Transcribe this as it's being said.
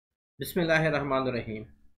Bismillahirrahmanirrahim.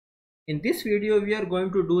 In this video, we are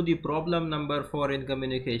going to do the problem number 4 in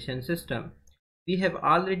communication system. We have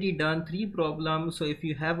already done 3 problems, so if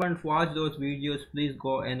you haven't watched those videos, please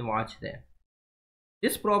go and watch them.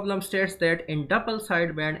 This problem states that in double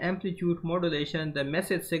sideband amplitude modulation, the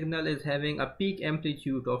message signal is having a peak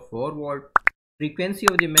amplitude of 4 volt. Frequency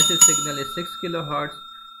of the message signal is 6 kHz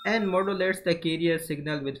and modulates the carrier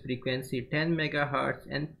signal with frequency 10 MHz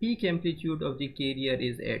and peak amplitude of the carrier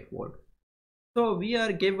is 8 volt. So we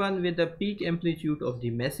are given with the peak amplitude of the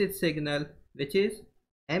message signal, which is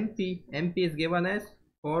MP. MP is given as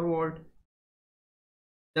 4 volt.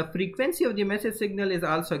 The frequency of the message signal is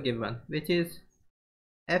also given, which is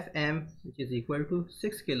FM, which is equal to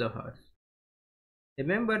 6 kHz.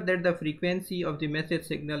 Remember that the frequency of the message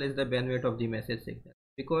signal is the bandwidth of the message signal,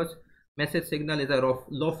 because message signal is a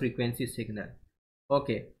low frequency signal.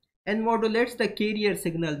 Okay, and modulates the carrier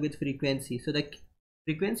signal with frequency. So the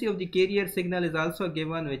frequency of the carrier signal is also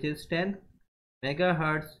given, which is 10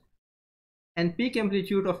 MHz, and peak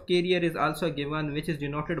amplitude of carrier is also given, which is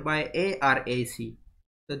denoted by A or AC.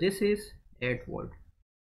 So this is 8 volt.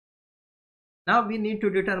 Now we need to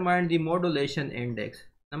determine the modulation index.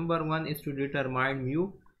 Number 1 is to determine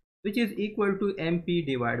mu, which is equal to MP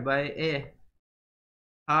divided by A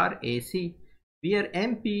or AC, where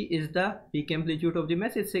MP is the peak amplitude of the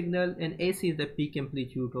message signal and AC is the peak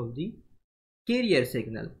amplitude of the carrier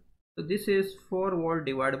signal. So this is 4 volt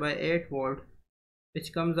divided by 8 volt,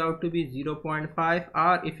 which comes out to be 0.5,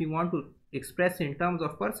 or if you want to express in terms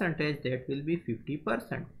of percentage, that will be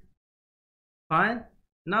 50%. Fine.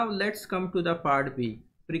 Now let's come to the part B,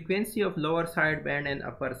 frequency of lower sideband and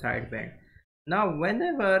upper sideband. Now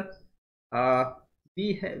whenever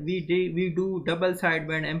we do double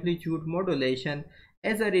sideband amplitude modulation,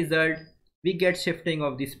 as a result we get shifting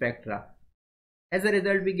of the spectra. As a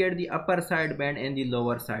result we get the upper sideband and the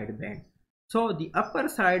lower sideband. So the upper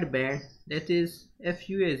sideband, that is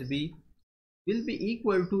FUSB, will be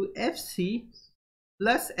equal to FC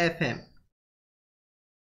plus FM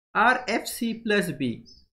or FC plus B,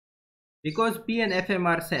 because P and FM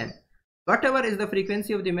are same. Whatever is the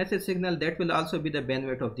frequency of the message signal, that will also be the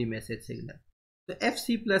bandwidth of the message signal. So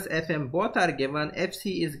FC plus FM both are given.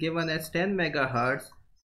 FC is given as 10 MHz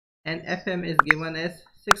and FM is given as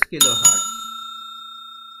 6 kHz.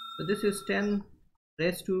 So this is 10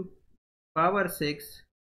 raised to power 6.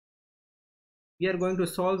 We are going to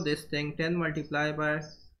solve this thing. 10 multiplied by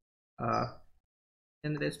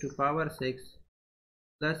 10 raised to power 6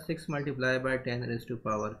 plus 6 multiplied by 10 raised to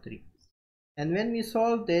power 3. And when we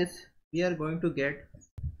solve this, we are going to get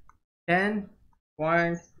 10.006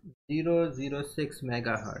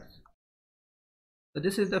 MHz. So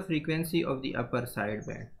this is the frequency of the upper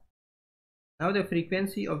sideband. Now the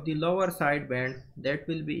frequency of the lower sideband, that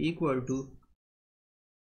will be equal to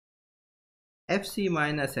FC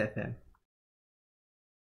minus FM.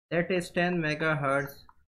 That is 10 MHz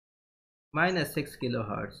minus 6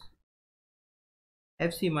 kHz.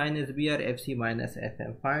 FC minus B or FC minus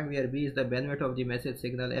FM. Find where B is the bandwidth of the message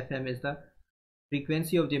signal, FM is the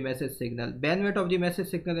frequency of the message signal. Bandwidth of the message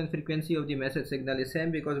signal and frequency of the message signal is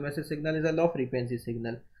same, because message signal is a low frequency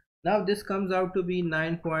signal. Now this comes out to be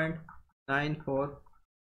 9.94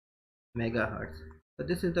 MHz. So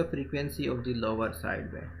this is the frequency of the lower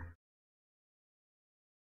sideband.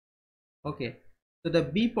 Okay, so the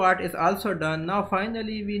B part is also done. Now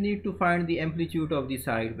finally we need to find the amplitude of the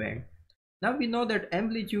sideband. Now we know that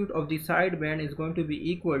amplitude of the sideband is going to be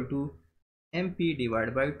equal to MP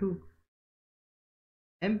divided by 2.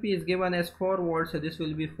 MP is given as 4 volts, so this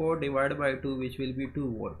will be 4 divided by 2, which will be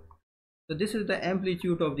 2 volt. So this is the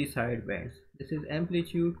amplitude of the sidebands. This is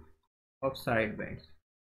amplitude of sidebands.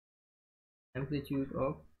 Amplitude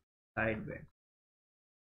of sidebands.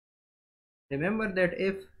 Remember that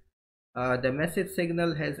if the message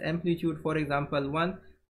signal has amplitude, for example 1,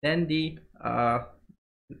 then the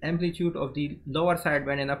amplitude of the lower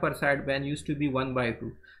sideband and upper sideband used to be 1 by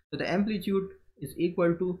 2. So the amplitude is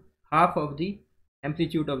equal to half of the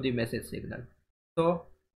amplitude of the message signal. So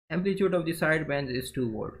amplitude of the sideband is 2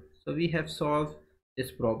 volt. So we have solved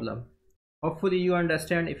this problem. Hopefully you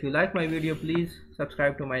understand. If you like my video, please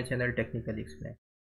subscribe to my channel Technically Explained.